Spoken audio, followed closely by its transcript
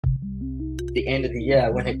the end of the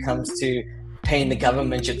year when it comes to paying the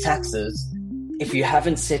government your taxes. If you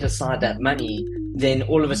haven't set aside that money, then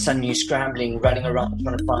all of a sudden you're scrambling, running around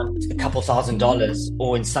trying to find a couple $1,000s,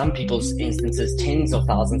 or in some people's instances, tens of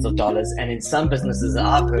thousands of dollars. And in some businesses that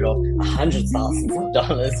I've heard of, hundreds of thousands of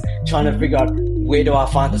dollars, trying to figure out where do I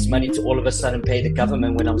find this money to all of a sudden pay the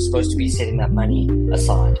government when I'm supposed to be setting that money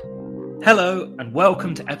aside. Hello and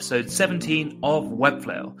welcome to episode 17 of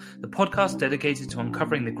Webflow, the podcast dedicated to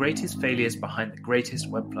uncovering the greatest failures behind the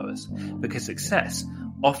greatest Webflowers, because success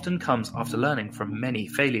often comes after learning from many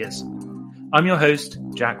failures. I'm your host,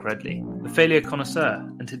 Jack Redley, the failure connoisseur,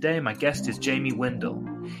 and today my guest is Jamie Windell.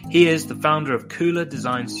 He is the founder of Cooler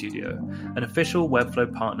Design Studio, an official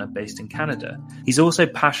Webflow partner based in Canada. He's also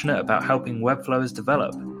passionate about helping Webflowers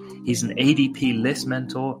develop. He's an ADP list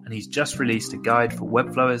mentor, and he's just released a guide for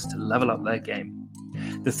Webflowers to level up their game.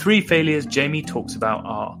 The three failures Jamie talks about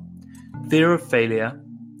are fear of failure,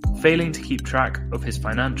 failing to keep track of his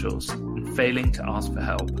financials, and failing to ask for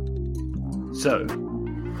help. So,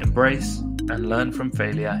 embrace and learn from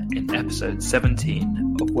failure in episode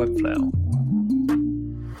 17 of Webflow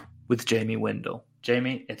with Jamie Windell.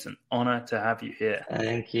 Jamie, it's an honor to have you here.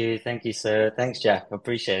 Thank you, sir. Thanks, Jack. I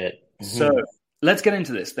appreciate it. So, let's get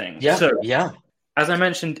into this thing. As I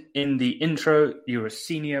mentioned in the intro, you're a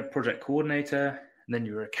senior project coordinator, and then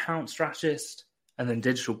you're an account strategist, and then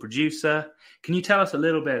digital producer. Can you tell us a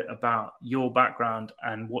little bit about your background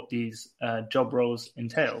and what these job roles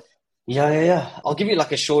entail? Yeah. I'll give you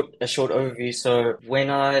like a short overview. So when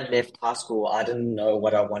I left high school, I didn't know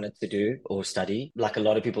what I wanted to do or study. Like a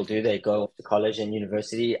lot of people do, they go off to college and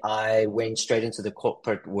university. I went straight into the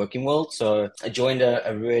corporate working world. So I joined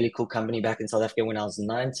a really cool company back in South Africa when I was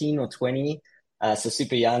 19 or 20, so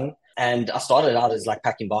super young. And I started out as like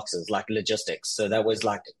packing boxes, like logistics. So that was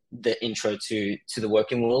like the intro to the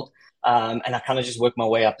working world. And I kind of just worked my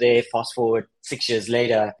way up there. Fast forward 6 years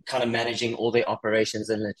later, kind of managing all the operations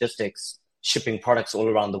and logistics, shipping products all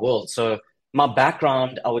around the world. So my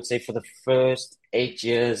background, I would say for the first 8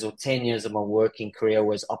 years or 10 years of my working career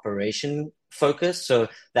was operation focused. So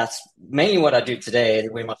that's mainly what I do today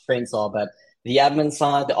and where my strengths are. But the admin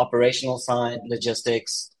side, the operational side,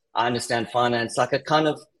 logistics, I understand finance. Like I kind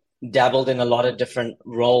of dabbled in a lot of different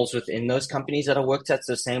roles within those companies that I worked at.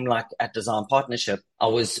 So same like at Design Partnership, I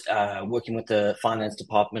was working with the finance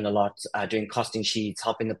department a lot, doing costing sheets,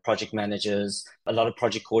 helping the project managers, a lot of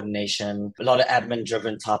project coordination, a lot of admin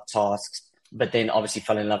driven type tasks, but then obviously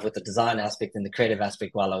fell in love with the design aspect and the creative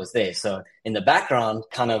aspect while I was there. So in the background,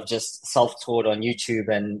 kind of just self-taught on YouTube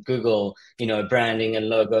and Google, branding and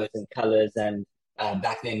logos and colors and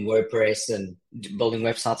back then WordPress and building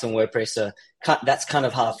websites on WordPress. So that's kind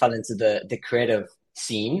of how I fell into the creative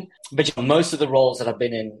scene. But most of the roles that I've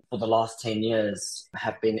been in for the last 10 years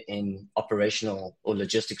have been in operational or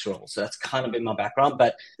logistics roles. So that's kind of been my background.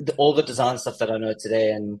 But all the design stuff that I know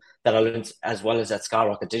today and that I learned as well as at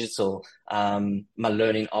Skyrocket Digital, my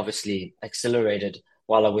learning obviously accelerated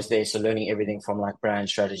while I was there. So learning everything from like brand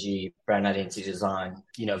strategy, brand identity design,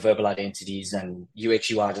 verbal identities and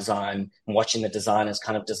UX UI design, and watching the designers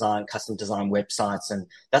kind of design, custom design websites. And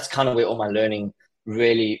that's kind of where all my learning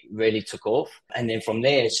really, really took off. And then from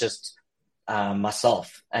there, it's just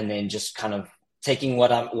myself, and then just kind of taking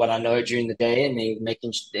what I know during the day and then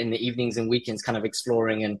making in the evenings and weekends, kind of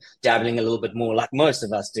exploring and dabbling a little bit more like most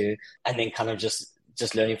of us do. And then kind of just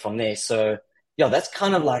learning from there. So that's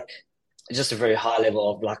kind of like just a very high level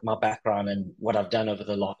of like my background and what I've done over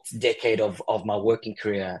the last decade of my working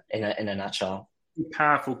career in a nutshell.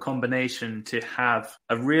 Powerful combination to have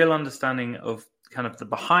a real understanding of kind of the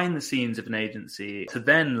behind the scenes of an agency to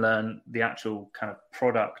then learn the actual kind of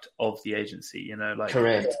product of the agency, like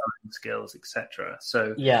correct skills, etc.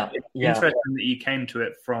 So it's interesting that you came to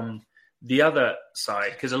it from the other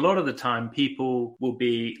side, because a lot of the time people will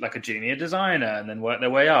be like a junior designer and then work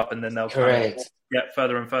their way up, and then they'll kind of get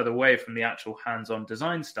further and further away from the actual hands-on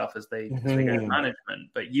design stuff as they get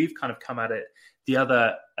management. But you've kind of come at it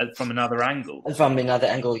from another angle. From another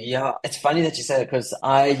angle, yeah. It's funny that you say it, because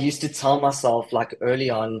I used to tell myself like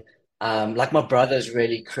early on, like my brother's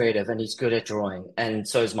really creative and he's good at drawing, and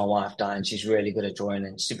so is my wife, Diane. She's really good at drawing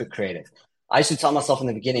and super creative. I used to tell myself in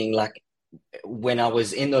the beginning, like when I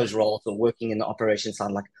was in those roles or working in the operations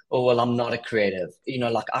side, like, oh, well, I'm not a creative.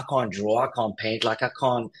 Like I can't draw, I can't paint,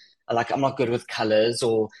 I'm not good with colors,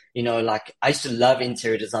 or, like I used to love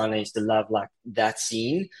interior design. I used to love like that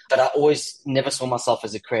scene, but I always never saw myself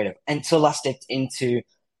as a creative until I stepped into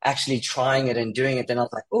actually trying it and doing it. Then I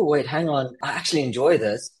was like, oh, wait, hang on. I actually enjoy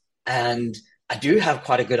this. And I do have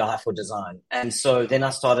quite a good eye for design. And so then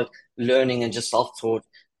I started learning and just self-taught,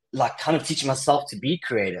 like kind of teaching myself to be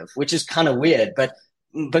creative, which is kind of weird, but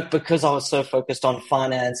but because I was so focused on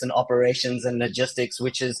finance and operations and logistics,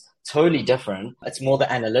 which is totally different, it's more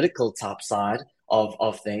the analytical type side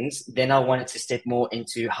of things. Then I wanted to step more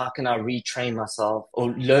into how can I retrain myself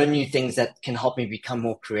or learn new things that can help me become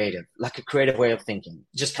more creative, like a creative way of thinking,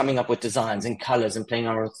 just coming up with designs and colors and playing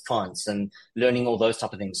around with fonts and learning all those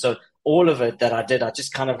type of things. So all of it that I did, I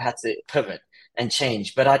just kind of had to pivot and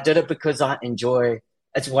change, but I did it because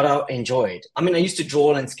it's what I enjoyed. I mean, I used to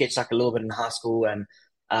draw and sketch like a little bit in high school,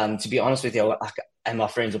 and to be honest with you, and my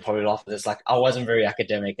friends will probably laugh at this. Like, I wasn't very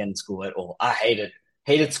academic in school at all. I hated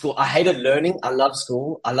school. I hated learning. I love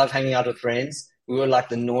school. I love hanging out with friends. We were like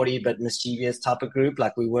the naughty but mischievous type of group.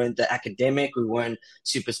 Like, we weren't the academic. We weren't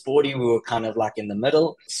super sporty. We were kind of like in the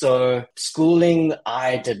middle. So schooling,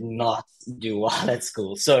 I did not do well at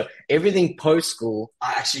school. So everything post school,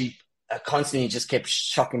 I actually constantly just kept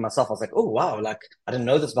shocking myself. I was like, oh, wow, like I didn't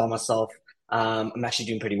know this about myself. I'm actually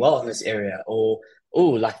doing pretty well in this area. Or, oh,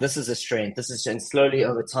 like this is a strength. And slowly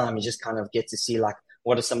over time, you just kind of get to see like,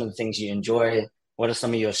 what are some of the things you enjoy? What are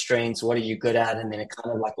some of your strengths? What are you good at? And then it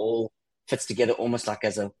kind of like all fits together almost like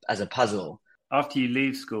as a puzzle. After you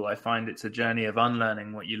leave school, I find it's a journey of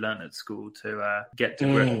unlearning what you learned at school to get to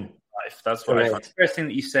grips with life. That's what I find interesting,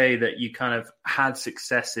 that you say that you kind of had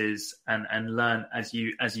successes and learn as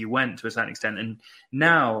you went to a certain extent. And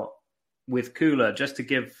now with Cooler, just to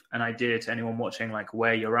give an idea to anyone watching, like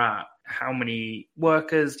where you're at, how many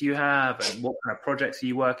workers do you have and what kind of projects are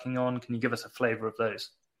you working on? Can you give us a flavor of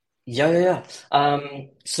those? Yeah.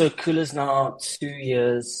 So Cooler's now 2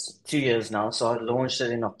 years now. So I launched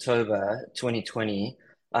it in October 2020.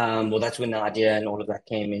 Well, that's when the idea and all of that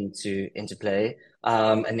came into play.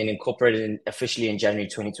 And then incorporated officially in January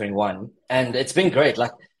 2021. And it's been great.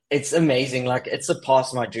 Like, it's amazing. Like, it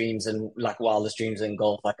surpassed my dreams and like wildest dreams in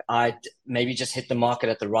golf. Like, I maybe just hit the market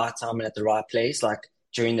at the right time and at the right place. Like,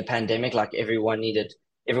 during the pandemic, like everyone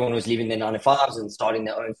was leaving their 9 to 5s and starting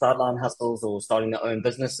their own sideline hustles or starting their own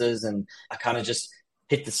businesses. And I kind of just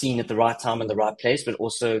hit the scene at the right time and the right place, but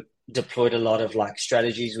also deployed a lot of like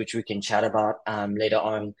strategies, which we can chat about later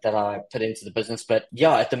on, that I put into the business. But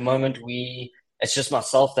yeah, at the moment, it's just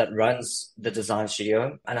myself that runs the design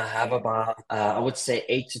studio. And I have about, I would say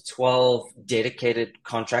 8 to 12 dedicated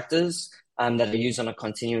contractors that are used on a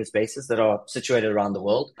continuous basis that are situated around the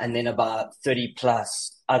world. And then about 30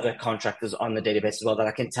 plus other contractors on the database as well that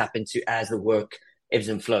I can tap into as the work ebbs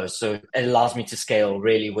and flows. So it allows me to scale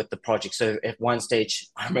really with the project. So at one stage,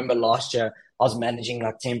 I remember last year, I was managing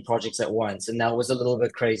like 10 projects at once. And that was a little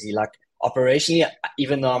bit crazy. Like, operationally,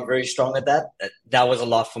 even though I'm very strong at that, that was a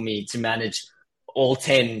lot for me to manage all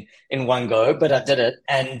 10 in one go, but I did it.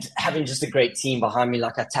 And having just a great team behind me,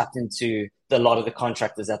 like I tapped into a lot of the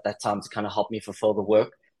contractors at that time to kind of help me fulfill the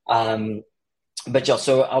work. But yeah,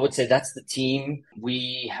 so I would say that's the team.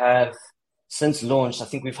 We have, since launch, I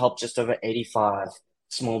think we've helped just over 85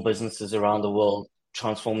 small businesses around the world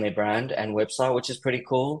transform their brand and website, which is pretty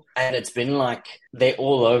cool. And it's been like, they're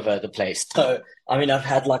all over the place. So, I mean, I've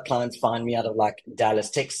had like clients find me out of like Dallas,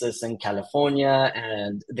 Texas and California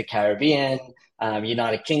and the Caribbean,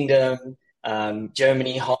 United Kingdom,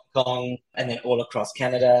 Germany, Hong Kong, and then all across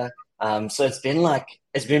Canada. So it's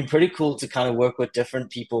been pretty cool to kind of work with different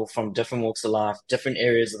people from different walks of life, different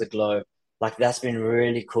areas of the globe. Like, that's been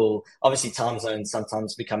really cool. Obviously, time zones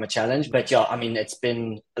sometimes become a challenge, but yeah, I mean, it's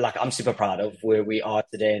been like, I'm super proud of where we are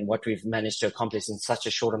today and what we've managed to accomplish in such a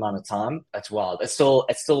short amount of time. It's wild. It still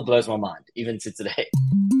blows my mind, even to today.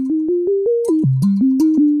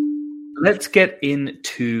 Let's get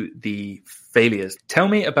into the failures. Tell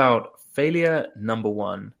me about failure number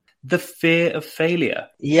one, the fear of failure.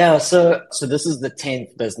 Yeah, so this is the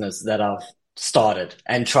 10th business that I've started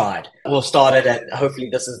and tried. Well, started, and hopefully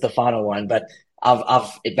this is the final one, but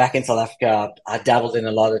I've back in South Africa, I dabbled in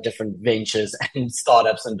a lot of different ventures and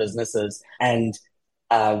startups and businesses. And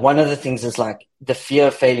one of the things is like the fear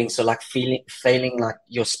of failing. So like failing like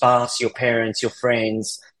your spouse, your parents, your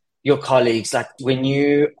friends, your colleagues, like when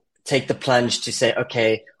you take the plunge to say,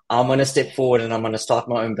 okay, I'm going to step forward and I'm going to start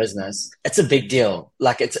my own business. It's a big deal.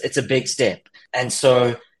 Like it's a big step. And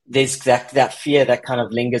so there's that fear that kind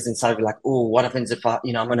of lingers inside of you, like, oh, what happens if I'm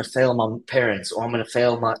going to fail my parents, or I'm going to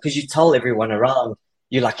fail because you tell everyone around,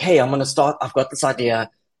 you're like, hey, I've got this idea.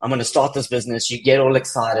 I'm going to start this business. You get all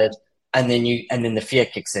excited, and then the fear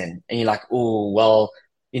kicks in and you're like, oh, well,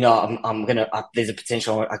 there's a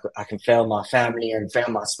potential I can fail my family and fail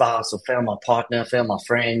my spouse or fail my partner, fail my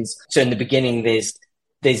friends. So in the beginning,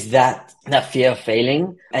 there's that fear of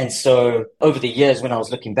failing. And so over the years, when I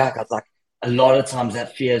was looking back, I was like, a lot of times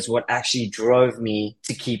that fear is what actually drove me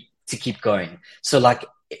to keep going. So like,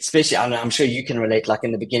 especially, I'm sure you can relate, like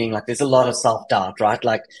in the beginning, like there's a lot of self-doubt, right?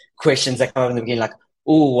 Like questions that come up in the beginning, like,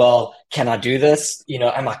 oh, well, can I do this?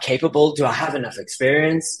 Am I capable? Do I have enough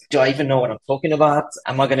experience? Do I even know what I'm talking about?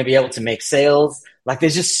 Am I going to be able to make sales? Like,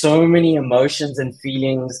 there's just so many emotions and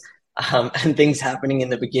feelings, and things happening in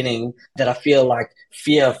the beginning that I feel like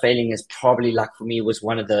fear of failing is probably, like, for me, was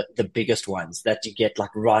one of the biggest ones that you get, like,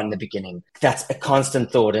 right in the beginning. That's a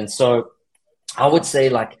constant thought. And so I would say,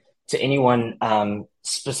 like, to anyone,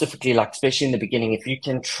 specifically, like, especially in the beginning, if you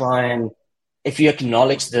can try and if you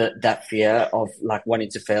acknowledge that fear of, like, wanting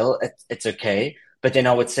to fail, it's okay. But then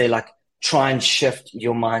I would say, like, try and shift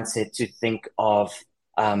your mindset to think of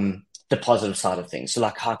the positive side of things. So,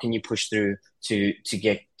 like, how can you push through to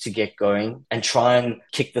get going, and try and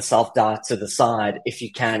kick the self-doubt to the side if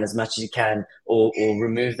you can, as much as you can, or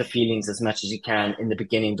remove the feelings as much as you can in the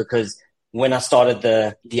beginning. Because when I started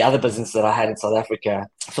the other business that I had in South Africa,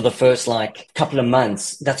 for the first, like, couple of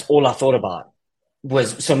months, that's all I thought about.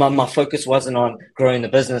 My focus wasn't on growing the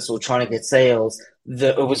business or trying to get sales.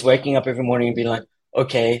 It was waking up every morning and being like,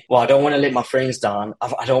 okay, well, I don't want to let my friends down.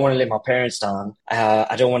 I don't want to let my parents down.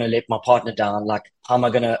 I don't want to let my partner down. Like, how am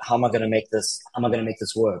I gonna make this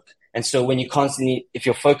work? And so if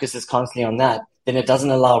your focus is constantly on that, then it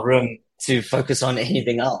doesn't allow room to focus on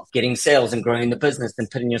anything else, getting sales and growing the business and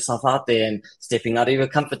putting yourself out there and stepping out of your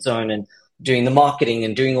comfort zone and doing the marketing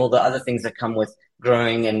and doing all the other things that come with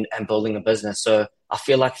growing and building a business. So I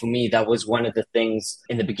feel like for me, that was one of the things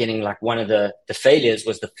in the beginning, like, one of the failures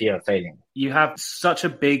was the fear of failing. You have such a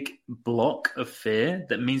big block of fear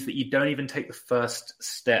that means that you don't even take the first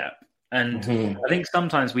step. And I think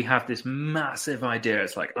sometimes we have this massive idea.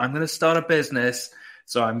 It's like, I'm going to start a business,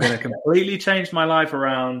 so I'm going to completely change my life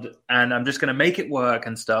around, and I'm just going to make it work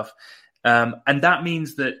and stuff. And that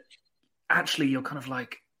means that actually you're kind of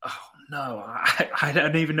like, oh no, I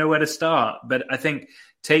don't even know where to start. But I think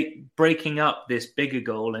breaking up this bigger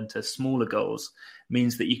goal into smaller goals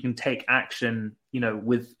means that you can take action,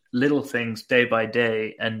 with little things day by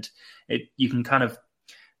day, and you can kind of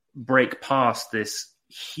break past this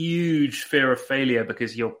huge fear of failure,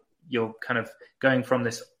 because you're kind of going from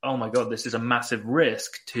this, oh my God, this is a massive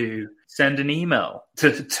risk, to send an email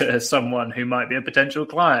to someone who might be a potential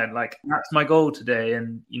client. Like, that's my goal today.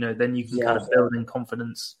 And, then you can kind of build in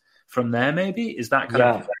confidence from there, maybe. Is that kind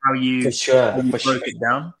of how you, for sure, how you broke it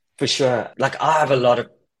down? For sure. Like, I have a lot of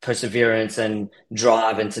perseverance and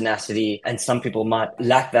drive and tenacity, and some people might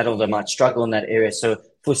lack that, or they might struggle in that area. So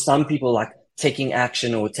for some people, like, taking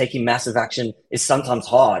action or taking massive action is sometimes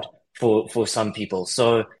hard for some people.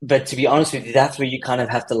 So, but to be honest with you, that's where you kind of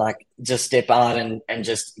have to, like, just step out and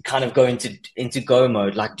just kind of go into go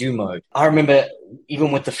mode, like do mode. I remember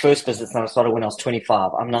even with the first business that I started when I was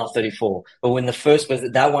 25, I'm now 34. But when the first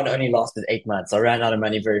business, that one only lasted 8 months. I ran out of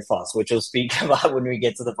money very fast, which we'll speak about when we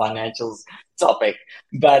get to the financials topic.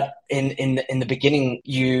 But in the beginning,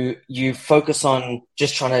 you focus on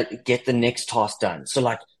just trying to get the next task done. So,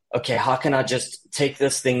 like, okay, how can I just take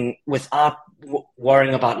this thing without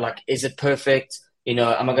worrying about, like, is it perfect?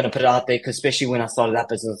 Am I going to put it out there? Because especially when I started that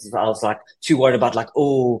business, I was, like, too worried about, like,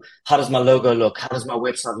 oh, how does my logo look? How does my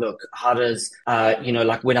website look? How does,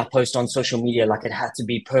 like, when I post on social media, like, it had to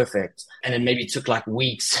be perfect. And it maybe took, like,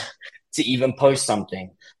 weeks to even post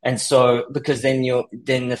something. And so, because then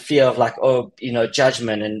the fear of, like, oh,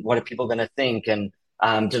 judgment, and what are people going to think? And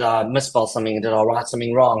did I misspell something? Did I write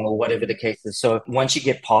something wrong, or whatever the case is? So once you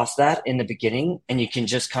get past that in the beginning, and you can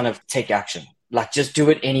just kind of take action, like, just do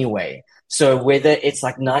it anyway. So whether it's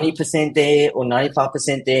like 90% there or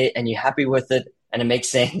 95% there, and you're happy with it and it makes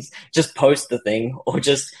sense, just post the thing, or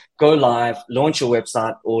just go live, launch your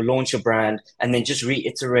website or launch your brand, and then just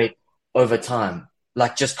reiterate over time.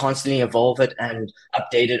 Like, just constantly evolve it and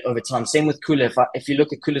update it over time. Same with Kula. If you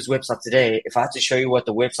look at Kula's website today, if I had to show you what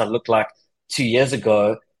the website looked like 2 years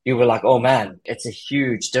ago, you were like, oh man, it's a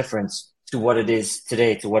huge difference to what it is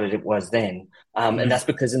today to what it was then. And that's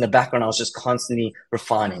because in the background, I was just constantly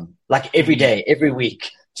refining, like, every day, every week,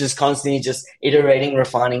 just constantly just iterating,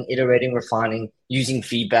 refining, using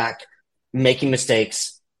feedback, making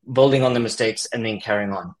mistakes, building on the mistakes, and then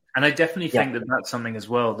carrying on. And I definitely think that that's something as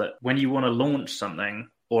well, that when you want to launch something,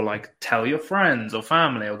 or, like, tell your friends or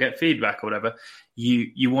family or get feedback or whatever,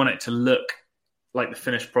 you want it to look like the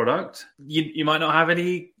finished product. You might not have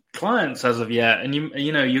any clients as of yet, and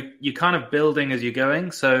you're kind of building as you're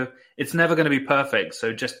going, so it's never going to be perfect.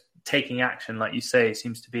 So just taking action, like you say,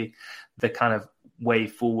 seems to be the kind of way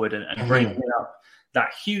forward, and breaking up that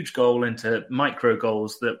huge goal into micro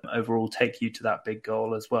goals that overall take you to that big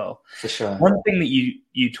goal as well. For sure. One thing that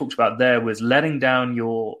you talked about there was letting down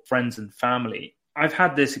your friends and family. I've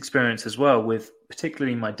had this experience as well with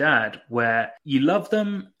particularly my dad, where you love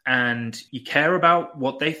them and you care about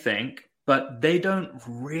what they think, but they don't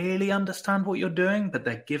really understand what you're doing, but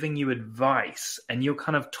they're giving you advice, and you're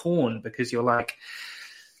kind of torn because you're like,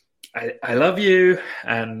 I love you.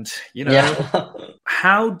 And, Yeah.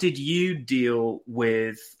 how did you deal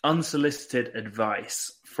with unsolicited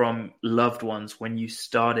advice from loved ones when you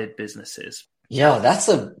started businesses? Yeah,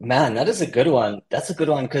 that is a good one. That's a good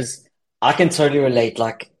one because I can totally relate.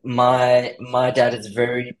 Like my dad is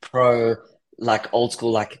very pro like old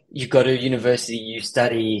school, like you go to university, you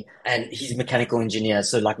study, and he's a mechanical engineer,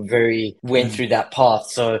 so like very went Mm. through that path.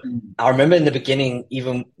 So Mm. I remember in the beginning,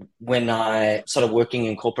 even when I started working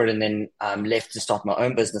in corporate and then left to start my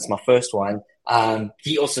own business, my first one,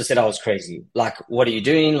 he also said I was crazy. Like, what are you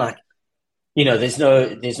doing? Like, there's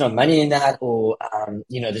no money in that, or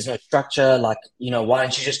there's no structure. Like, why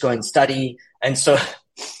don't you just go and study? And so,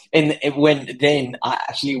 and when then I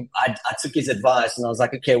took his advice and I was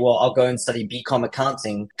like, okay, well, I'll go and study BCom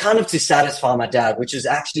accounting, kind of to satisfy my dad, which is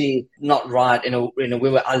actually not right in a way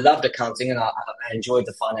where I loved accounting and I enjoyed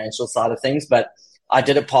the financial side of things, but I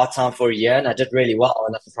did it part time for a year and I did really well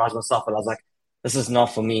and I surprised myself. And I was like, this is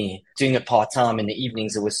not for me. Doing it part time in the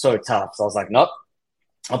evenings, it was so tough. So I was like, nope.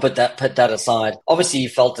 I'll put that aside. Obviously, you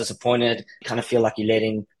felt disappointed, kind of feel like you're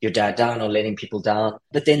letting your dad down or letting people down.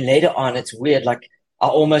 But then later on, it's weird. Like I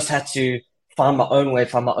almost had to find my own way,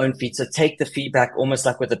 find my own feet. So take the feedback almost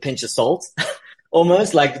like with a pinch of salt,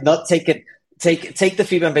 almost like not take it, take the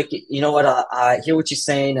feedback. But you know what? I hear what you're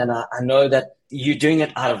saying, and I know that you're doing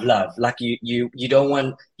it out of love. Like you don't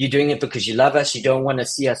want, you're doing it because you love us. You don't want to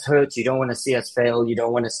see us hurt. You don't want to see us fail. You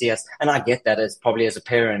don't want to see us. And I get that as probably as a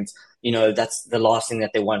parent, that's the last thing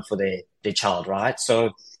that they want for their child, right?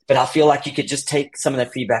 So, but I feel like you could just take some of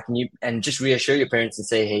that feedback and just reassure your parents and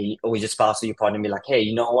say, hey, or your spouse or your partner, and be like, hey,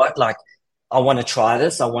 you know what? Like, I want to try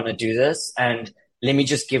this. I want to do this, and let me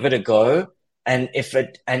just give it a go. And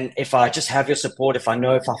if I just have your support, if I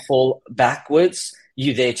know if I fall backwards,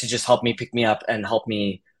 you there to just help me pick me up and help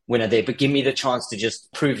me when I'm there, but give me the chance to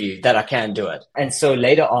just prove you that I can do it. And so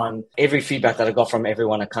later on, every feedback that I got from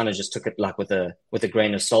everyone, I kind of just took it like with a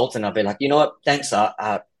grain of salt, and I'll be like, you know what, thanks,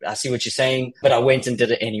 I see what you're saying, but I went and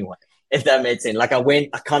did it anyway, if that made sense. Like I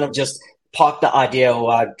kind of just parked the idea,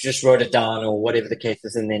 or I just wrote it down, or whatever the case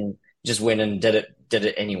is, and then just went and did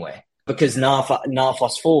it anyway. Because now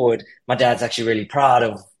fast forward, my dad's actually really proud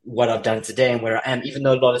of what I've done today and where I am, even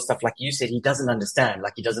though a lot of stuff, like you said, he doesn't understand.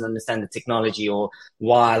 Like he doesn't understand the technology, or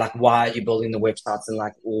why are you building the websites, and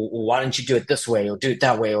like, or why don't you do it this way or do it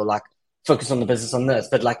that way, or like focus on the business on this.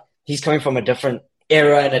 But like he's coming from a different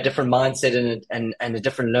era and a different mindset and a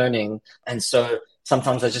different learning. And so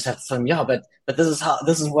sometimes I just have to tell him, yeah, but this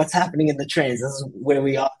is what's happening in the trends. This is where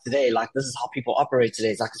we are today. Like this is how people operate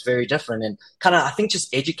today. It's like, it's very different. And kind of, I think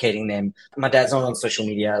just educating them. My dad's not on social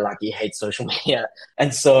media. Like he hates social media.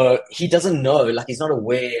 And so he doesn't know, like he's not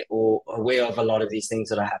aware of a lot of these things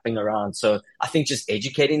that are happening around. So I think just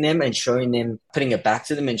educating them and showing them, putting it back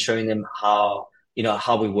to them and showing them how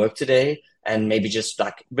we work today, and maybe just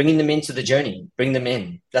like bringing them into the journey, bring them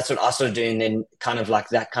in. That's what I started doing. And then kind of like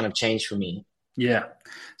that kind of changed for me. Yeah.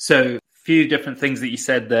 So, few different things that you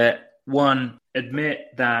said there. One, admit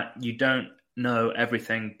that you don't know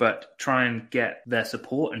everything, but try and get their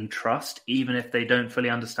support and trust, even if they don't fully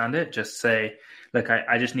understand it. Just say, look,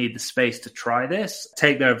 I just need the space to try this.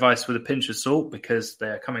 Take their advice with a pinch of salt, because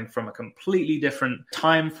they're coming from a completely different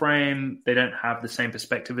time frame. They don't have the same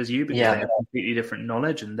perspective as you, because they have completely different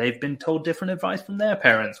knowledge, and they've been told different advice from their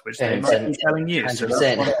parents, which they might be telling you.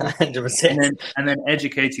 100%, 100%. And then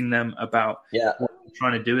educating them about what you're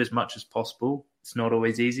trying to do as much as possible. It's not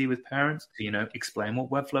always easy with parents to, explain what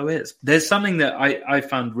Webflow is. There's something that I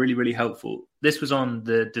found really, really helpful. This was on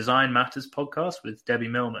the Design Matters podcast with Debbie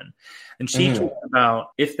Millman. And she talked about,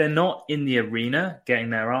 if they're not in the arena getting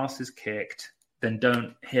their asses kicked, then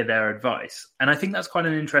don't hear their advice. And I think that's quite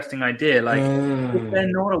an interesting idea. Like, if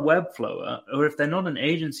they're not a Webflower, or if they're not an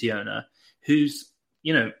agency owner who's,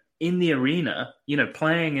 in the arena,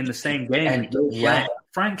 playing in the same game,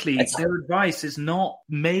 frankly, their advice is not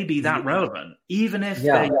maybe that relevant, even if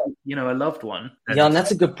they're, a loved one. Yeah, and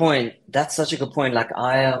that's a good point. That's such a good point. Like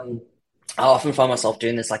I often find myself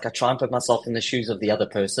doing this. Like I try and put myself in the shoes of the other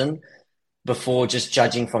person before just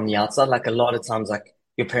judging from the outside. Like a lot of times, like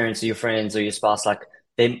your parents or your friends or your spouse, like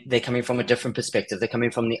they're coming from a different perspective. They're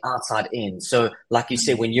coming from the outside in. So like you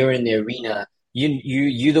said, when you're in the arena,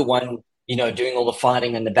 you're the one, doing all the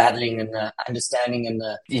fighting and the battling and the understanding and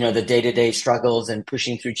the day-to-day struggles and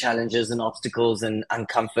pushing through challenges and obstacles and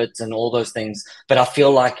uncomforts and all those things. But I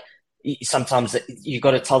feel like sometimes you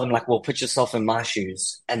got to tell them, like, well, put yourself in my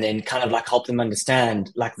shoes, and then kind of like help them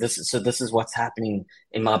understand, like, this is what's happening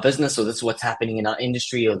in my business, or this is what's happening in our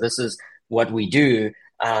industry, or this is what we do.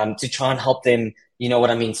 to try and help them, you know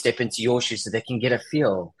what I mean, step into your shoes so they can get a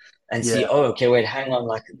feel and see, Yeah. oh, okay, wait, hang on,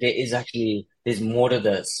 like there's more to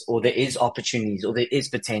this, or there is opportunities, or there is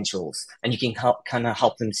potentials, and you can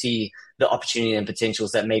help them see the opportunity and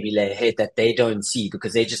potentials that maybe lay ahead that they don't see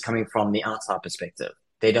because they're just coming from the outside perspective.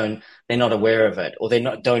 They're not aware of it, or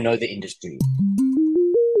don't know the industry.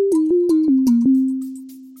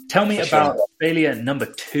 Tell me For about sure. failure number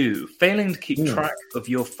 2, failing to keep Hmm. track of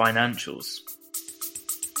your financials.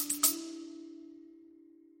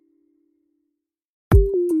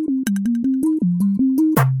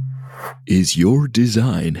 Is your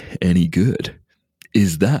design any good?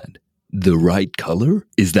 Is that the right color?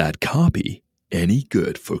 Is that copy any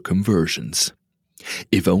good for conversions?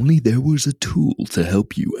 If only there was a tool to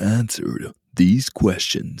help you answer these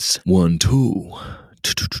questions. One tool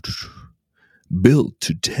built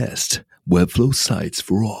to test Webflow sites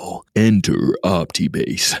for all. Enter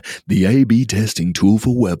OptiBase, the A/B testing tool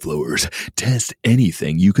for Webflowers. Test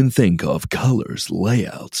anything you can think of: colors,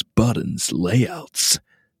 layouts, buttons, layouts.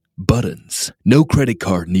 Buttons. No credit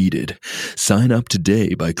card needed. Sign up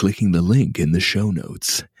today by clicking the link in the show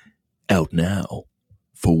notes. Out now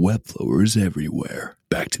for Webflowers everywhere.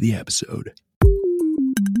 Back to the episode.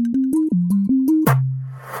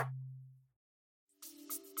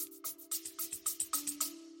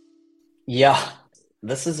 Yeah,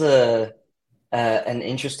 this is a an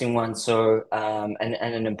interesting one. So, and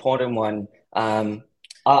an important one.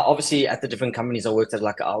 Obviously, at the different companies I worked at,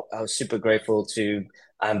 like I was super grateful to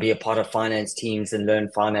be a part of finance teams and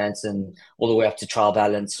learn finance and all the way up to trial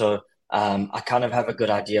balance. So, I kind of have a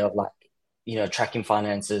good idea of like, you know, tracking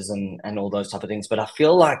finances and all those type of things. But I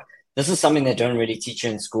feel like this is something they don't really teach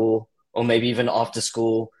you in school, or maybe even after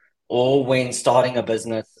school, or when starting a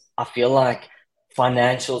business. I feel like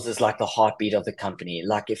financials is like the heartbeat of the company.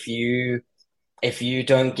 Like if you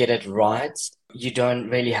don't get it right, you don't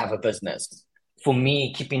really have a business. For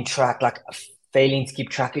me, keeping track, like failing to keep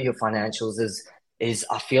track of your financials is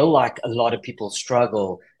I feel like a lot of people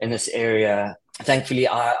struggle in this area. Thankfully,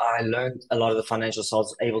 I learned a lot of the financials, so I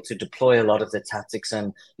was able to deploy a lot of the tactics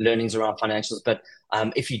and learnings around financials. But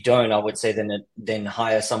if you don't, I would say then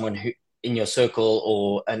hire someone who in your circle,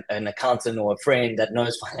 or an accountant or a friend that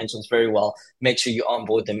knows financials very well. Make sure you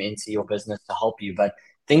onboard them into your business to help you. But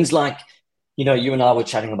things like, you know, you and I were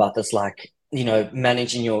chatting about this, like, you know,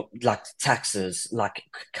 managing your like taxes, like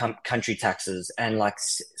country taxes, and like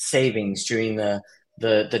savings during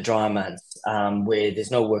the dry months, where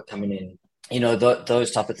there's no work coming in. You know,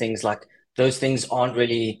 those type of things, like those things aren't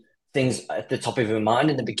really things at the top of your mind.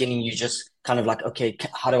 In the beginning, you just kind of like, okay,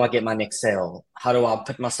 how do I get my next sale? How do I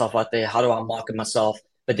put myself out there? How do I market myself?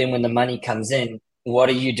 But then when the money comes in, what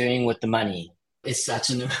are you doing with the money? It's such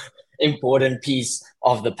an important piece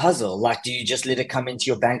of the puzzle. Like, do you just let it come into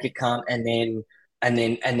your bank account, and then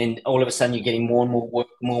all of a sudden you're getting more and more work,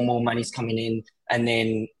 more and more money's coming in, and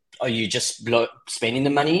then are you just spending the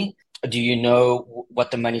money? Do you know what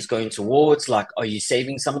the money's going towards? Like, are you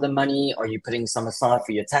saving some of the money? Are you putting some aside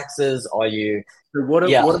for your taxes? Are you? So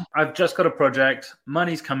Yeah, I've just got a project,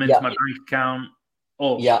 money's come into yeah, my bank account,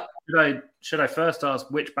 or yeah, should I first ask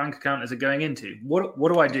which bank account is it going into? What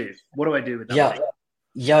do I do? What do I do with that yeah. money?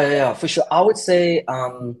 Yeah, for sure. I would say,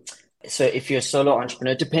 so if you're a solo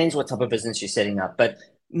entrepreneur, it depends what type of business you're setting up. But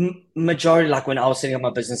majority, like when I was setting up my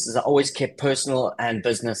businesses, I always kept personal and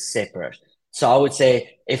business separate. So I would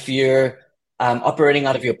say if you're operating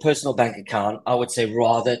out of your personal bank account, I would say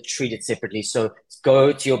rather treat it separately. So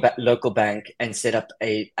go to your local bank and set up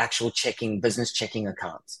a actual business checking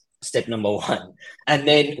account. Step number one. And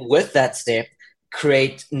then with that step,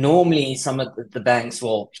 create normally some of the banks,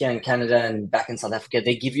 well, here in Canada and back in South Africa,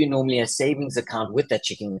 they give you normally a savings account with that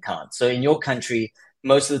checking account. So in your country,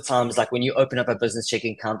 most of the times, like when you open up a business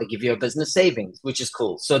checking account, they give you a business savings, which is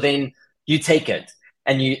cool. So then you take it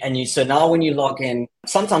so now when you log in,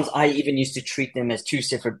 sometimes I even used to treat them as two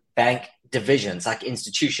separate bank divisions, like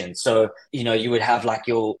institutions. So, you know, you would have like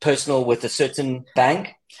your personal with a certain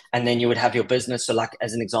bank, and then you would have your business. So like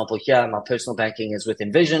as an example here, my personal banking is with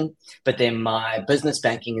Envision, but then my business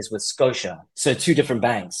banking is with Scotia. So two different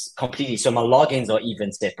banks completely. So my logins are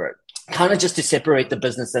even separate, kind of just to separate the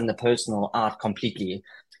business and the personal out completely.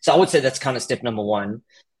 So I would say that's kind of step number one.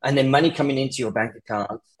 And then money coming into your bank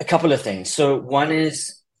account. A couple of things. So one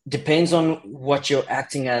is depends on what you're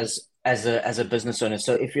acting as a business owner.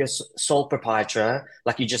 So if you're a sole proprietor,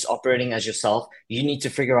 like you're just operating as yourself, you need to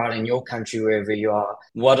figure out in your country, wherever you are,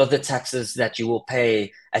 what are the taxes that you will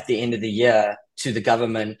pay at the end of the year to the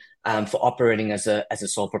government, for operating as a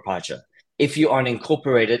sole proprietor. If you are an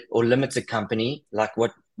incorporated or limited company, like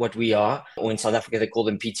what we are, or in South Africa they call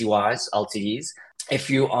them PTYs, LTDs. If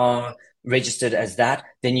you are registered as that,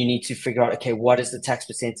 then you need to figure out, okay, what is the tax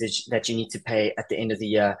percentage that you need to pay at the end of the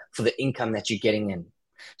year for the income that you're getting in?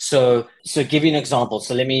 So give you an example.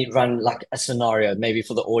 So let me run like a scenario, maybe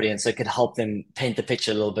for the audience, so it could help them paint the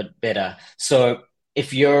picture a little bit better. So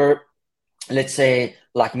if you're, let's say,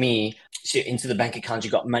 like me, so into the bank account,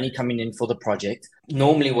 you got money coming in for the project.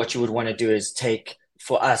 Normally, what you would want to do is take,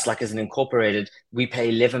 for us, like as an incorporated, we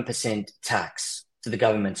pay 11% tax to the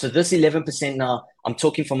government. So this 11% now, I'm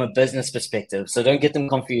talking from a business perspective. So don't get them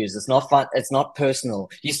confused. It's not fun. It's not personal.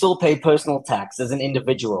 You still pay personal tax as an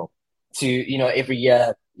individual to, every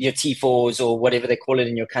year, your T4s or whatever they call it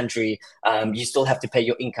in your country. You still have to pay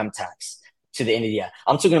your income tax to the end of the year.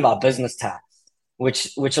 I'm talking about business tax,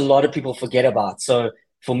 which a lot of people forget about. So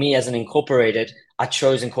for me as an incorporated, I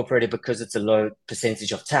chose incorporated because it's a low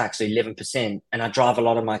percentage of tax, so 11%, and I drive a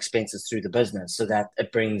lot of my expenses through the business so that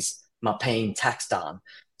it brings my paying tax down.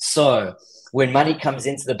 So when money comes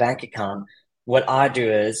into the bank account, what I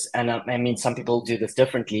do is, and I mean, some people do this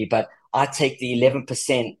differently, but I take the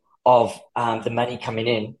 11% of the money coming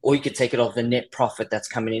in, or you could take it off the net profit that's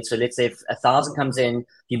coming in. So let's say if 1,000 comes in,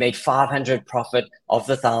 you made 500 profit of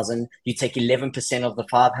the 1,000, you take 11% of the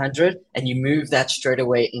 500 and you move that straight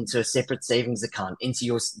away into a separate savings account, into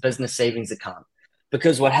your business savings account.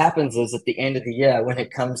 Because what happens is at the end of the year, when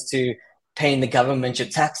it comes to paying the government your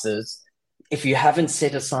taxes, if you haven't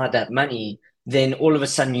set aside that money, then all of a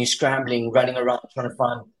sudden you're scrambling, running around trying to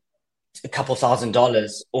find a couple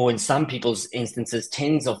 $1,000s, or in some people's instances,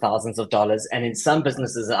 tens of thousands of dollars, and in some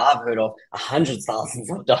businesses that I've heard of, hundreds of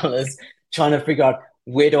thousands of dollars, trying to figure out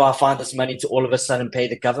where do I find this money to all of a sudden pay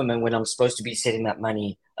the government when I'm supposed to be setting that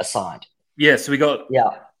money aside. Yeah, so we got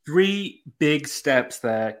 3 big steps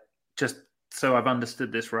there. Just so I've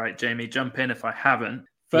understood this right, Jamie, jump in if I haven't.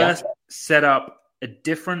 First, set up a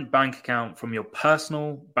different bank account from your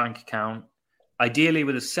personal bank account, ideally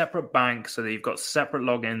with a separate bank so that you've got separate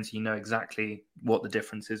logins. You know exactly what the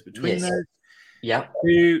difference is between those. Yeah.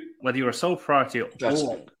 2, whether you're a sole proprietor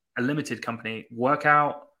or a limited company, work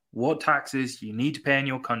out what taxes you need to pay in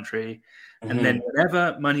your country. Mm-hmm. And then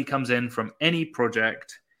whenever money comes in from any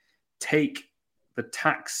project, take the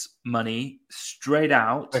tax money straight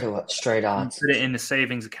out. Straight out. And put it in the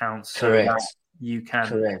savings account so Correct. that you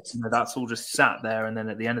can, that's all just sat there. And then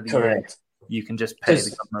at the end of the year, you can just pay the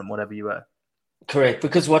government whatever you owe. Correct,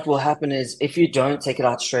 because what will happen is if you don't take it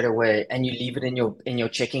out straight away and you leave it in your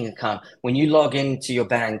checking account, when you log into your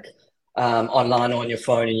bank online or on your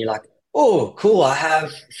phone and you're like, oh, cool, I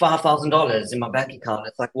have $5,000 in my bank account.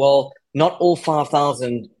 It's like, well, not all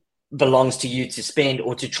 5,000 belongs to you to spend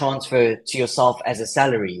or to transfer to yourself as a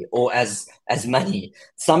salary or as money.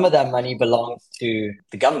 Some of that money belongs to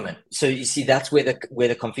the government. So you see, that's where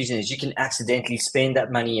the confusion is. You can accidentally spend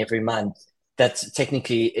that money every month that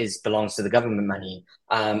technically belongs to the government money.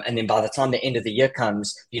 And then by the time the end of the year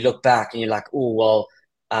comes, you look back and you're like, oh, well,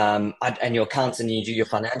 and your accountant, and you do your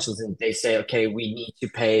financials and they say, okay, we need to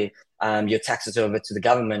pay your taxes over to the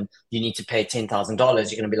government. You need to pay $10,000. You're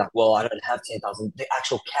going to be like, well, I don't have 10,000. The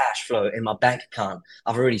actual cash flow in my bank account,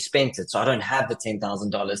 I've already spent it. So I don't have the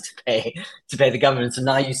 $10,000 to pay the government. So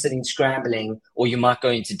now you're sitting scrambling, or you might go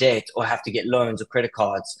into debt or have to get loans or credit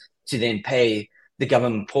cards to then pay the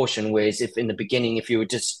government portion. Whereas if in the beginning, if you were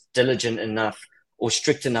just diligent enough or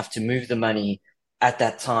strict enough to move the money at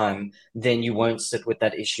that time, then you won't sit with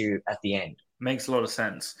that issue at the end. Makes a lot of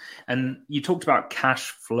sense. And you talked about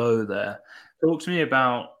cash flow there. Talk to me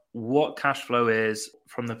about what cash flow is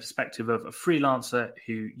from the perspective of a freelancer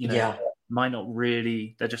who, might not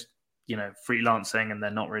really, they're just, freelancing and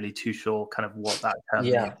they're not really too sure kind of what that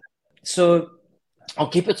means. So I'll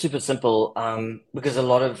keep it super simple because a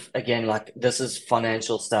lot of, again, like this is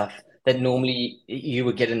financial stuff that normally you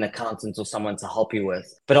would get an accountant or someone to help you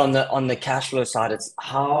with. But on the cash flow side, it's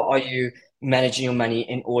how are you managing your money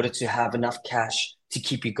in order to have enough cash to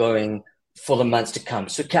keep you going for the months to come.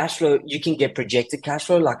 So cash flow, you can get projected cash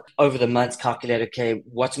flow, like over the months, calculate, okay,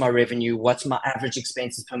 what's my revenue? What's my average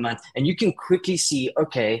expenses per month? And you can quickly see,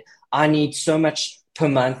 okay, I need so much per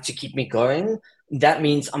month to keep me going. That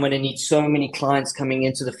means I'm going to need so many clients coming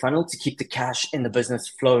into the funnel to keep the cash in the business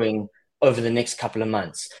flowing over the next couple of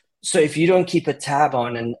months. So if you don't keep a tab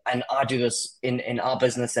on, and I do this in our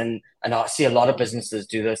business, and I see a lot of businesses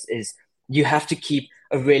do this, is you have to keep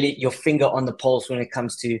your finger on the pulse when it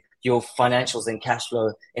comes to your financials and cash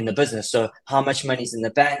flow in the business. So how much money is in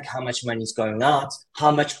the bank? How much money is going out?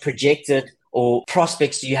 How much projected or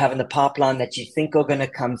prospects do you have in the pipeline that you think are going to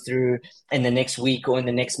come through in the next week or in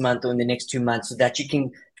the next month or in the next 2 months, so that you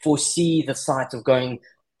can foresee the sight of going,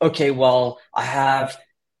 okay, well, I have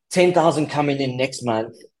 10,000 coming in next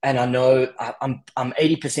month. and I know I'm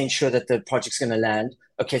 80% sure that the project's going to land.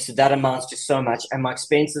 Okay, so that amounts to so much, and my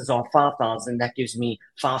expenses are 5,000. That gives me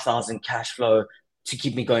 5,000 cash flow to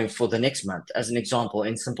keep me going for the next month, as an example,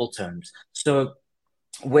 in simple terms. So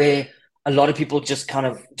where a lot of people just kind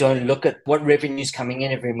of don't look at what revenue's coming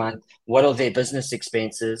in every month, what are their business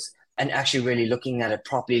expenses, and actually really looking at it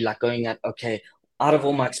properly, like going at, okay, out of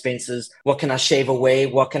all my expenses, what can I shave away?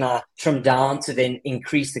 What can I trim down to then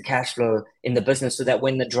increase the cash flow in the business so that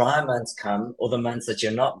when the dry months come, or the months that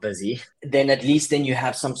you're not busy, then at least then you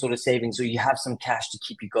have some sort of savings, or you have some cash to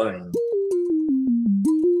keep you going.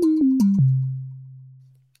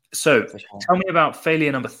 So For sure. tell me about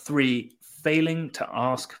failure number 3, failing to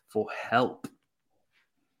ask for help.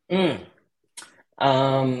 Yeah,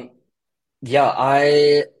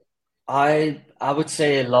 I would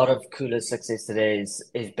say a lot of Kula's success today is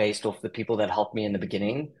based off the people that helped me in the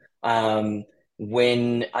beginning.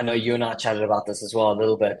 When I know you and I chatted about this as well a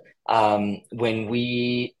little bit. When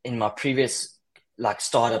we in my previous like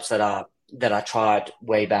startups that I tried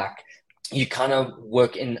way back, you kind of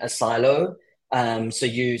work in a silo. So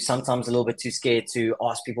you sometimes a little bit too scared to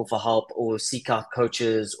ask people for help or seek out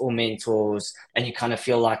coaches or mentors, and you kind of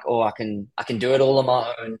feel like, oh, I can do it all on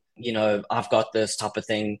my own. I've got this type of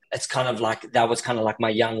thing. It's kind of like that was kind of like my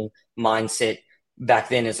young mindset back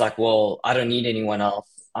then. It's like, well, I don't need anyone else.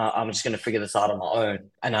 I'm just going to figure this out on my own,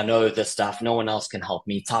 and I know this stuff. No one else can help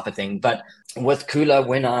me, type of thing. But with Kula,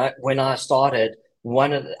 when I started,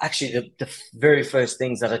 one of actually the very first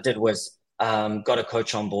things that I did was got a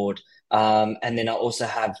coach on board. And then I also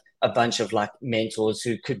have a bunch of like mentors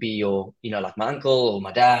who could be like my uncle or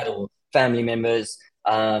my dad or family members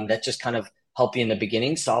that just kind of help you in the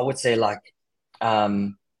beginning. So I would say like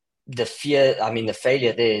the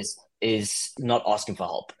failure there is not asking for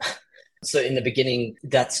help. So in the beginning,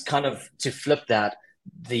 that's kind of to flip that.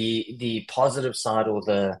 The positive side, or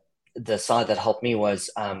the side that helped me, was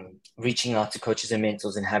reaching out to coaches and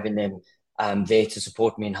mentors and having them there to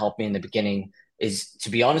support me and help me in the beginning, is, to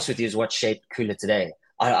be honest with you, is what shaped Kula today.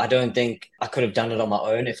 I don't think I could have done it on my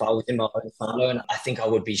own. If I was in my own silo, and I think I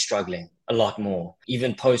would be struggling a lot more.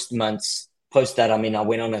 Even post that, I mean, I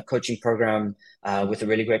went on a coaching program with a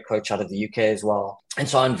really great coach out of the UK as well. And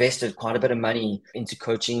so I invested quite a bit of money into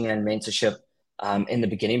coaching and mentorship in the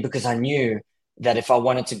beginning, because I knew that if I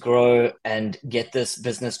wanted to grow and get this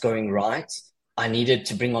business going right, I needed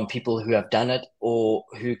to bring on people who have done it, or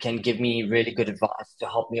who can give me really good advice to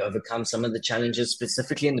help me overcome some of the challenges,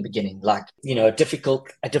 specifically in the beginning, like, a difficult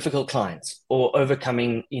client, or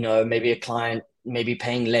overcoming, maybe a client maybe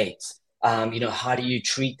paying late. How do you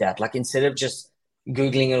treat that? Like, instead of just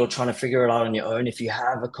Googling it or trying to figure it out on your own, if you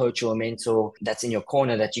have a coach or a mentor that's in your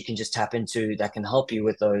corner that you can just tap into, that can help you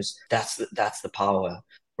with those, that's the power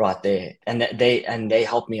right there. And they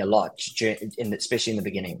helped me a lot, especially in the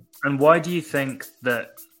beginning. And why do you think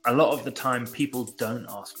that a lot of the time people don't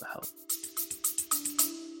ask for help?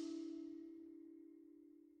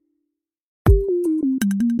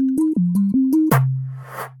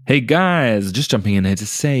 Hey guys, just jumping in here to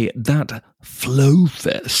say that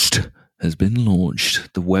FlowFest has been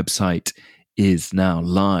launched. The website is now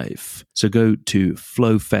live. So go to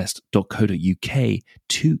flowfest.co.uk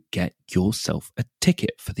to get yourself a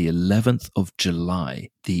ticket for the 11th of July.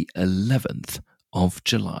 The 11th of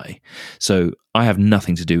July. So I have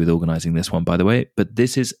nothing to do with organizing this one, by the way, but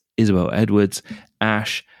this is Isabel Edwards,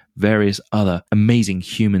 Ash, various other amazing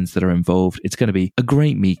humans that are involved. It's going to be a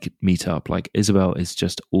great meetup. Like, Isabel is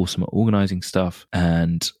just awesome at organizing stuff,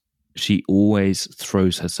 and she always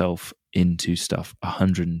throws herself into stuff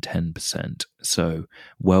 110%. So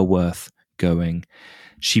well worth going.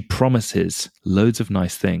 She promises loads of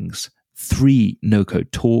nice things: 3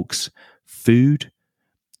 no-code talks, food,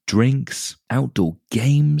 drinks, outdoor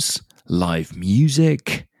games, live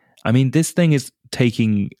music. I mean, this thing is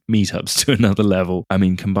taking meetups to another level. I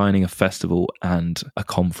mean, combining a festival and a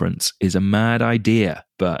conference is a mad idea,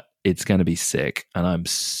 but it's going to be sick, and I'm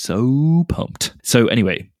so pumped. So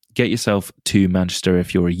anyway, get yourself to Manchester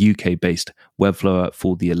if you're a UK-based Webflower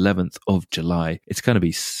for the 11th of July. It's going to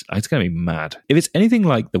be mad. If it's anything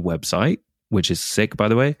like the website, which is sick, by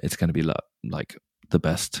the way, it's going to be like the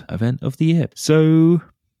best event of the year. So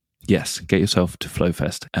yes, get yourself to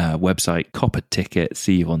FlowFest website, cop a ticket,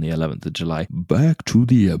 see you on the 11th of July. Back to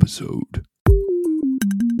the episode.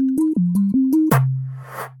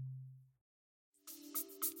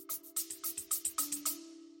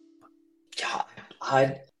 Yeah,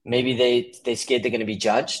 maybe they're scared they're going to be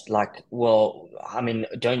judged. Like, well, I mean,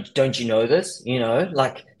 don't you know this?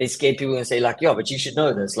 Like, they're scared people are going to say like, yeah, but you should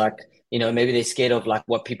know this. Like, maybe they're scared of like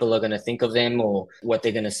what people are going to think of them or what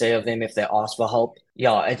they're going to say of them if they ask for help.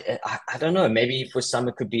 Yeah, I don't know. Maybe for some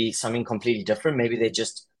it could be something completely different. Maybe they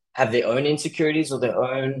just have their own insecurities or their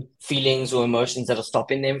own feelings or emotions that are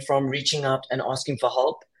stopping them from reaching out and asking for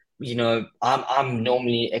help. I'm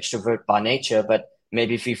normally extrovert by nature, but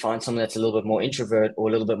maybe if you find someone that's a little bit more introvert or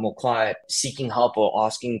a little bit more quiet, seeking help or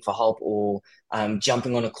asking for help or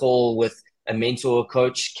jumping on a call with a mentor or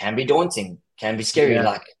coach can be daunting, can be scary.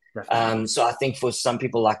 Yeah, definitely. So I think for some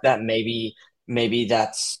people like that, maybe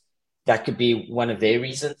that could be one of their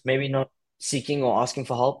reasons, maybe not seeking or asking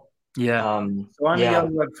for help. Yeah. So I'm a Yeah.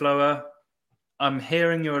 young webflower. I'm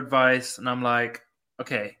hearing your advice and I'm like,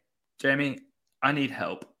 okay, Jamie, I need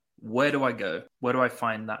help. Where do I go? Where do I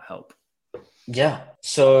find that help? Yeah.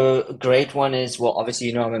 So a great one is, well,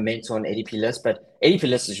 obviously, I'm a mentor on ADP List, but ADP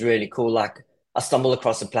List is really cool. Like I stumbled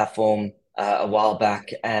across the platform a while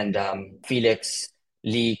back and Felix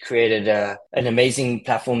Lee created an amazing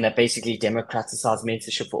platform that basically democratizes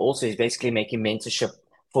mentorship for all. So he's basically making mentorship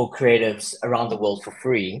for creatives around the world for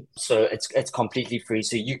free. So it's completely free.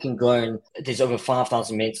 So you can go and there's over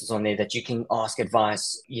 5,000 mentors on there that you can ask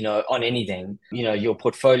advice, on anything, your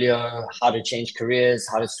portfolio, how to change careers,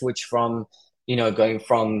 how to switch from going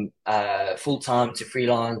from full-time to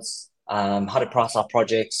freelance, how to price our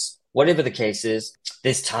projects, whatever the case is.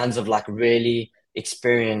 There's tons of like really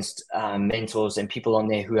experienced mentors and people on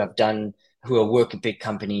there who have worked at big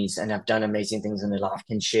companies and have done amazing things in their life,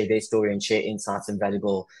 can share their story and share insights and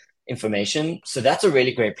valuable information. So that's a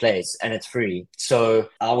really great place and it's free. So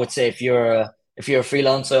I would say if you're a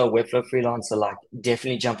freelancer, a Webflow freelancer, like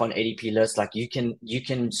definitely jump on ADP List. Like you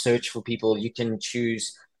can search for people, you can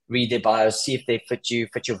choose, read their bios, see if they fit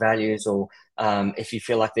your values, or if you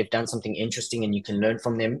feel like they've done something interesting and you can learn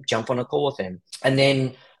from them, jump on a call with them. And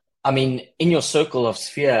then, I mean, in your circle of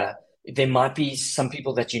sphere, there might be some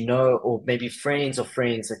people that or maybe friends of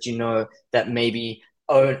friends that that maybe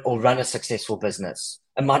own or run a successful business.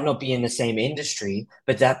 It might not be in the same industry,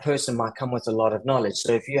 but that person might come with a lot of knowledge.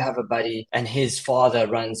 So if you have a buddy and his father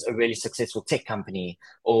runs a really successful tech company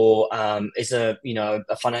or is a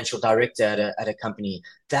financial director at a company,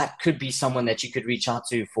 that could be someone that you could reach out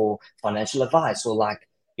to for financial advice or like,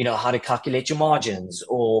 how to calculate your margins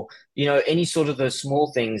or, any sort of those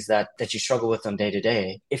small things that you struggle with on day to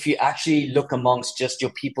day. If you actually look amongst just your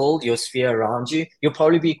people, your sphere around you, you'll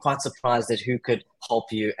probably be quite surprised at who could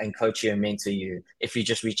help you and coach you and mentor you if you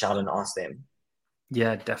just reach out and ask them.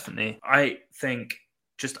 Yeah, definitely. I think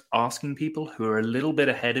just asking people who are a little bit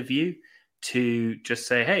ahead of you to just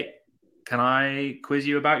say, hey, can I quiz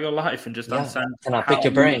you about your life and just understand Can I pick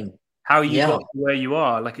your brain? how you got to where you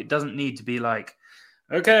are? Like, it doesn't need to be like,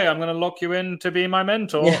 okay, I'm going to lock you in to be my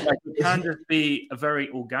mentor. Yeah. Like, it can just be a very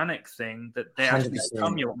organic thing that they actually 100%.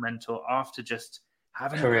 become your mentor after just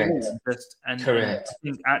having Correct. a call. And Correct. I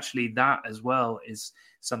think actually that as well is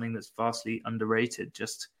something that's vastly underrated.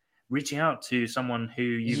 Just reaching out to someone who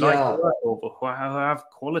you like to work with or who have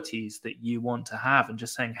qualities that you want to have and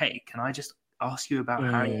just saying, hey, can I just ask you about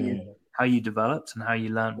how you developed and how you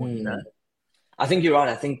learned what you know? I think you're right.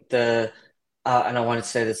 I think and I wanted to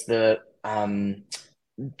say this, the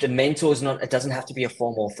mentor is not, it doesn't have to be a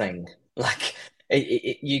formal thing. Like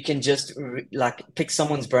you can just like pick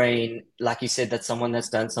someone's brain. Like you said, that's someone that's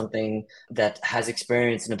done something that has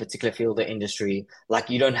experience in a particular field or industry. Like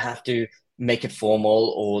you don't have to make it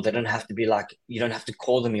formal or they don't have to be like, you don't have to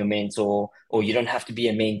call them your mentor or you don't have to be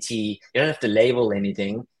a mentee. You don't have to label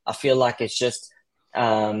anything. I feel like it's just,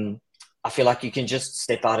 I feel like you can just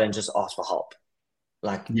step out and just ask for help.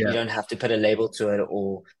 Like you don't have to put a label to it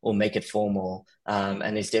or make it formal.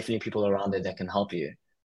 And there's definitely people around there that can help you.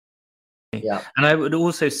 Yeah. And I would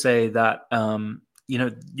also say that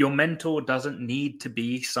your mentor doesn't need to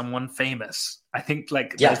be someone famous. I think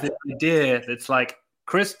like there's this idea that's like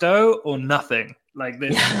Christo or nothing. Like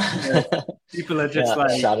this, people are just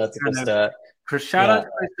like shout out to Christo. Shout out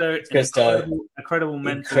to Christo, incredible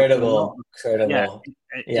mentor. Incredible.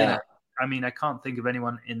 I mean, I can't think of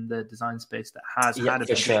anyone in the design space that has had a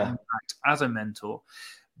big impact as a mentor,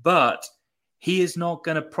 but he is not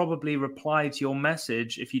going to probably reply to your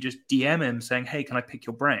message if you just DM him saying, hey, can I pick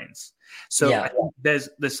your brains? So I think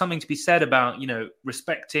there's something to be said about,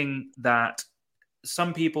 respecting that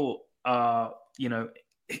some people are,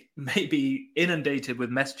 maybe inundated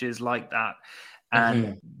with messages like that.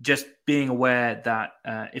 And just being aware that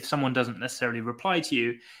if someone doesn't necessarily reply to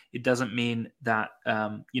you, it doesn't mean that,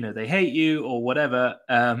 they hate you or whatever.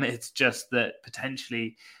 It's just that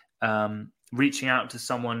potentially reaching out to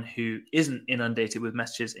someone who isn't inundated with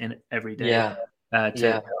messages in every day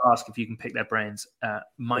to ask if you can pick their brains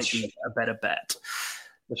might be a better bet.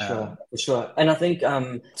 For sure. And I think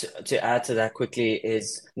to add to that quickly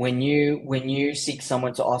is when you seek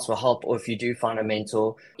someone to ask for help, or if you do find a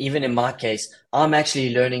mentor, even in my case, I'm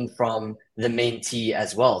actually learning from the mentee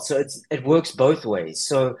as well. So it works both ways.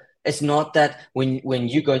 So it's not that when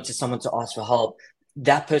you go to someone to ask for help,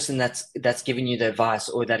 that person that's giving you the advice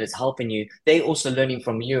or that is helping you, they also learning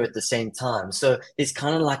from you at the same time. So it's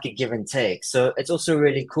kind of like a give and take. So it's also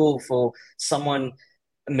really cool for someone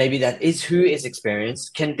maybe that is who is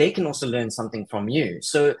experienced, they can also learn something from you.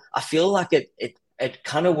 So I feel like it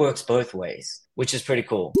kind of works both ways, which is pretty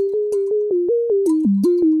cool.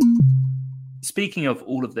 Speaking of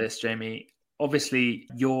all of this, Jamie, obviously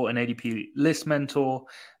you're an ADP list mentor,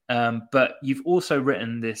 but you've also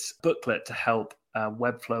written this booklet to help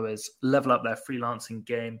Webflowers level up their freelancing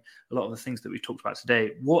game. A lot of the things that we've talked about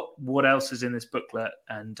today. What else is in this booklet,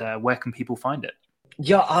 and where can people find it?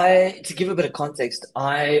 Yeah, to give a bit of context,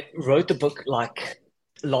 I wrote the book like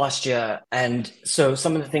last year. And so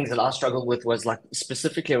some of the things that I struggled with was like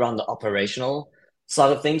specifically around the operational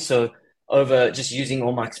side of things. So over just using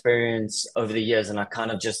all my experience over the years, and I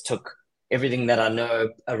kind of just took everything that I know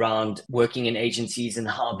around working in agencies and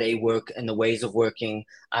how they work and the ways of working.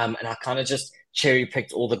 And I kind of just cherry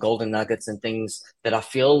picked all the golden nuggets and things that I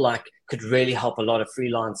feel like could really help a lot of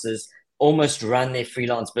freelancers almost run their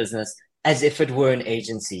freelance business as if it were an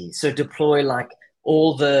agency. So deploy like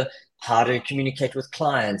all the how to communicate with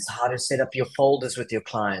clients, how to set up your folders with your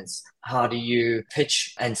clients, how do you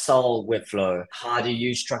pitch and sell Webflow, how do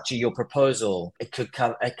you structure your proposal. It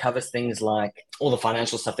covers things like all the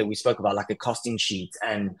financial stuff that we spoke about, like a costing sheet.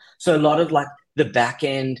 And so a lot of like the back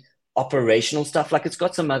end operational stuff, like it's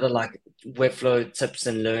got some other like Webflow tips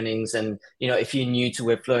and learnings. And, if you're new to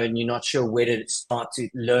Webflow and you're not sure where to start to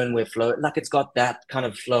learn Webflow, like it's got that kind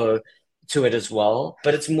of flow to it as well.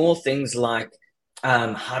 But it's more things like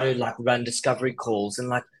how to like run discovery calls and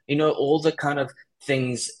like, all the kind of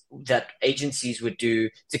things that agencies would do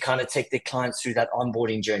to kind of take their clients through that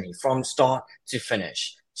onboarding journey from start to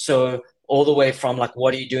finish. So all the way from like,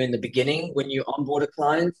 what do you do in the beginning when you onboard a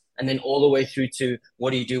client, and then all the way through to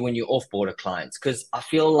what do you do when you offboard a client? Because I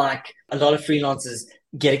feel like a lot of freelancers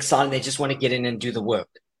get excited. They just want to get in and do the work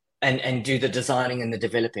and do the designing and the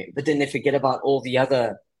developing. But then they forget about all the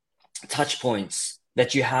other touch points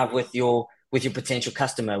that you have with your potential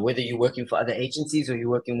customer, whether you're working for other agencies or you're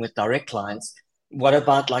working with direct clients. What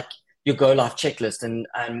about like your go live checklist, and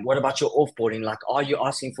what about your offboarding? Like, are you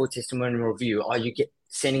asking for a testimonial review? Are you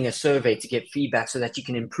sending a survey to get feedback so that you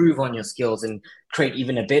can improve on your skills and create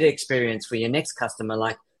even a better experience for your next customer?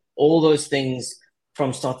 Like all those things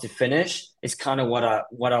from start to finish is kind of what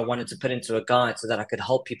I wanted to put into a guide so that I could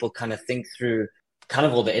help people kind of think through kind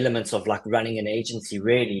of all the elements of like running an agency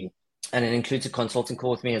really. And it includes a consulting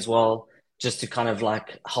call with me as well, just to kind of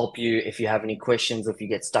like help you if you have any questions, or if you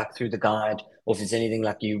get stuck through the guide, or if there's anything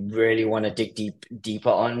like you really want to dig deeper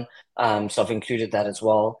on. So I've included that as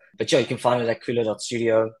well. But yeah, you can find it at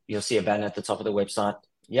cooler.studio. You'll see a banner at the top of the website.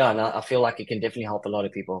 Yeah, and I feel like it can definitely help a lot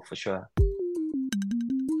of people for sure.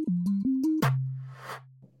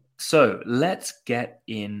 So let's get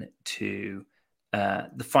into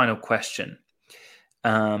the final question.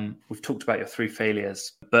 We've talked about your 3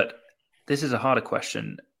 failures, but this is a harder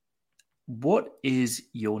question. What is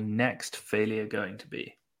your next failure going to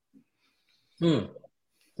be? That's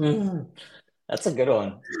a good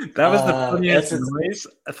one. That was the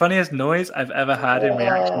funniest noise I've ever had in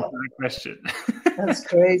reaction to the question. That's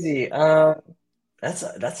crazy. That's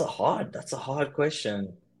a hard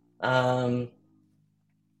question.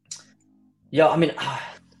 Yeah, I mean,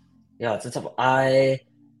 yeah, it's a tough.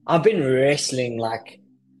 I've been wrestling like,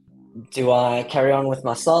 do I carry on with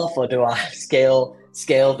myself, or do I scale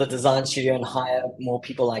the design studio and hire more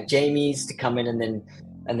people like Jamie's to come in and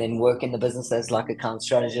then work in the business as like account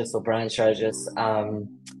strategist or brand strategist.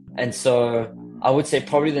 And so I would say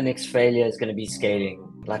probably the next failure is going to be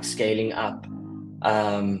scaling up,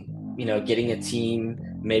 getting a team,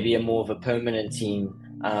 maybe a more of a permanent team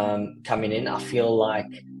coming in. I feel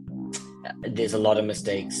like there's a lot of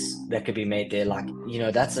mistakes that could be made there. Like,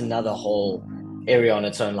 that's another whole area on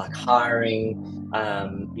its own, like hiring,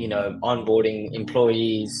 onboarding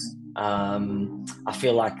employees. I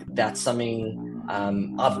feel like that's something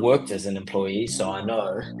I've worked as an employee, so I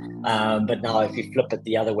know. But now if you flip it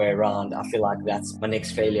the other way around, I feel like that's my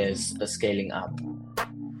next failure is scaling up.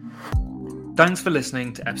 Thanks for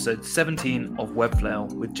listening to episode 17 of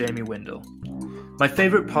Webflow with Jamie Windell. My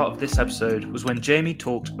favourite part of this episode was when Jamie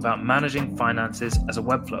talked about managing finances as a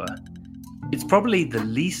Webflower. It's probably the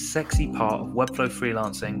least sexy part of Webflow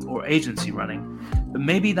freelancing or agency running, but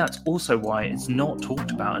maybe that's also why it's not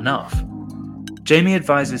talked about enough. Jamie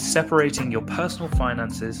advises separating your personal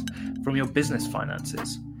finances from your business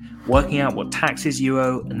finances, working out what taxes you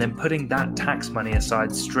owe, and then putting that tax money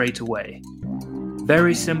aside straight away.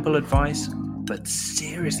 Very simple advice, but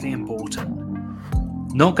seriously important.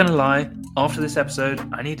 Not gonna lie, after this episode,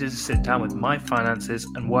 I needed to sit down with my finances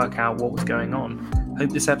and work out what was going on. Hope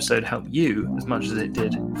this episode helped you as much as it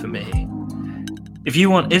did for me. If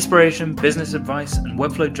you want inspiration, business advice, and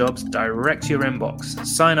Webflow jobs direct to your inbox,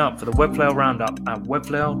 sign up for the Webflow Roundup at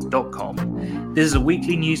webflow.com. This is a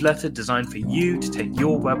weekly newsletter designed for you to take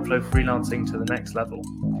your Webflow freelancing to the next level.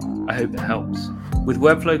 I hope it helps. With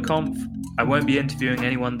Webflow Conf, I won't be interviewing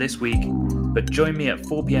anyone this week, but join me at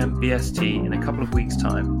 4 p.m. BST in a couple of weeks'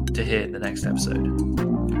 time to hear the next episode.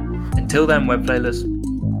 Until then, Webflowers,